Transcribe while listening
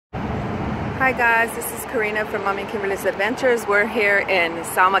Hi guys, this is Karina from Mommy and Kimberly's Adventures. We're here in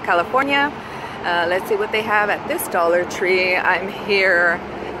Selma, California. Let's see what they have at this Dollar Tree. I'm here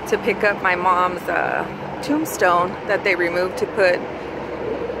to pick up my mom's tombstone that they removed to put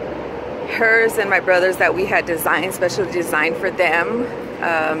hers and my brother's that we had designed, specially designed for them.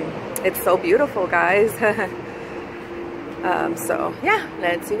 It's so beautiful, guys. So yeah,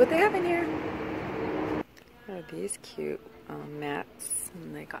 let's see what they have in here. Oh, these cute mats.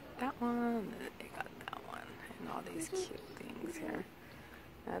 And they got that one, and they got that one, and all these cute things here.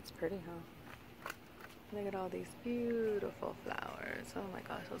 That's pretty, huh? Look at all these beautiful flowers. Oh my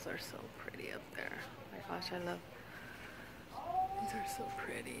gosh, those are so pretty up there. Oh my gosh, I love. These are so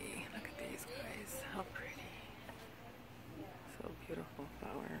pretty. Look at these guys. How pretty. So beautiful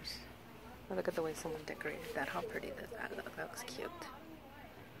flowers. Oh, look at the way someone decorated that. How pretty does that look? That looks cute.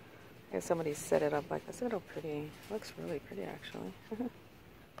 I guess somebody set it up like this. Look how pretty. It looks really pretty, actually.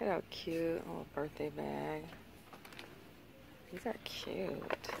 Look how cute. A little birthday bag. These are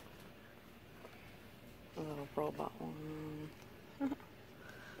cute. A little robot one.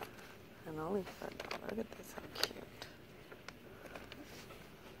 And only for $1. Look at this. How cute.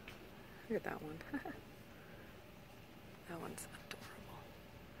 Look at that one. That one's adorable.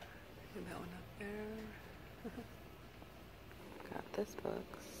 Look at that one up there. Got this book.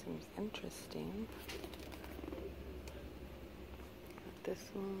 Seems interesting. Got this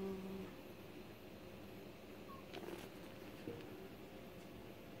one.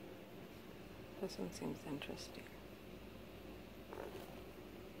 This one seems interesting.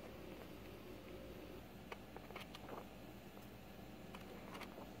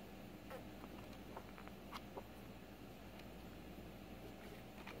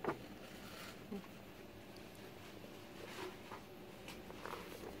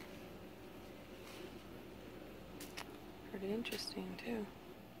 Pretty interesting too.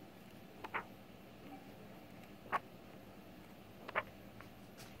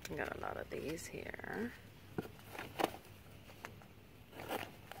 We got a lot of these here.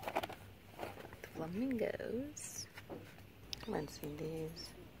 The flamingos. I haven't seen these.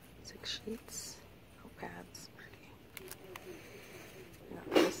 6 sheets. Oh, pads. Pretty. We got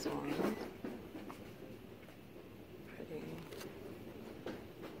this one. Pretty.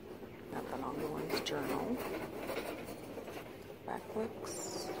 Got the longer one's journal.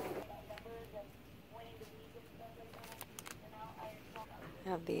 Backlooks.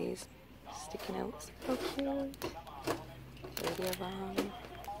 Have these sticky notes. So cute. 30 of them.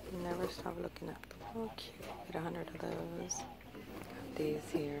 Never stop looking at them. So cute. Get 100 of those. Got these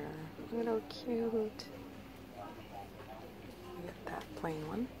here. Look at how cute. Get that plain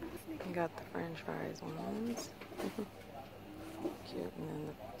one. We got the French fries ones. Cute. And then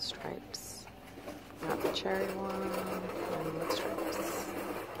the stripes. Got the cherry one and the stripes.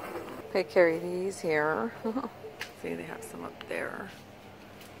 They carry these here. See, they have some up there.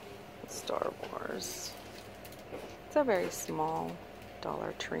 Star Wars. It's a very small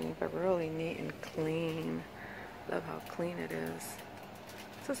Dollar Tree, but really neat and clean. Love how clean it is.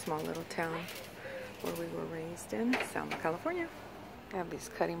 It's a small little town where we were raised in, Selma, California. They have these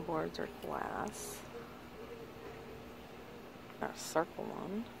cutting boards or glass. Got a circle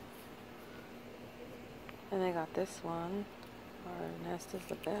one. And they got this one. Our nest is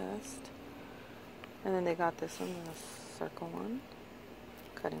the best. And then they got this one, the circle one.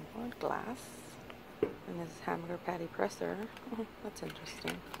 Cutting board, glass. And this hamburger patty presser. Oh, that's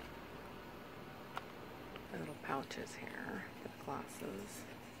interesting. Little pouches here for the glasses.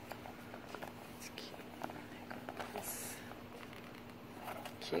 It's cute. This.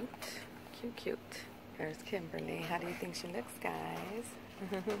 Cute. Cute, cute. There's Kimberly. How do you think she looks, guys?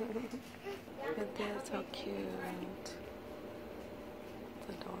 Look at this, how cute. It's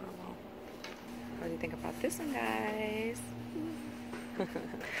adorable. What do you think about this one, guys?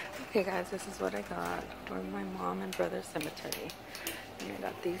 Okay, guys, this is what I got for my mom and brother's cemetery. And I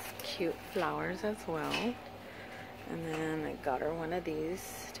got these cute flowers as well. And then I got her one of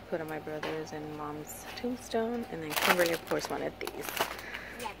these to put on my brother's and mom's tombstone. And then Kimberly, of course, wanted these.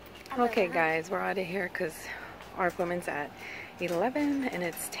 Okay, guys, we're out of here because our appointment's at 11 and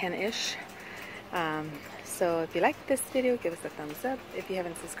it's 10-ish. So if you liked this video, give us a thumbs up. If you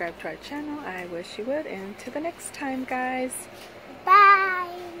haven't subscribed to our channel, I wish you would. And to the next time, guys. Bye.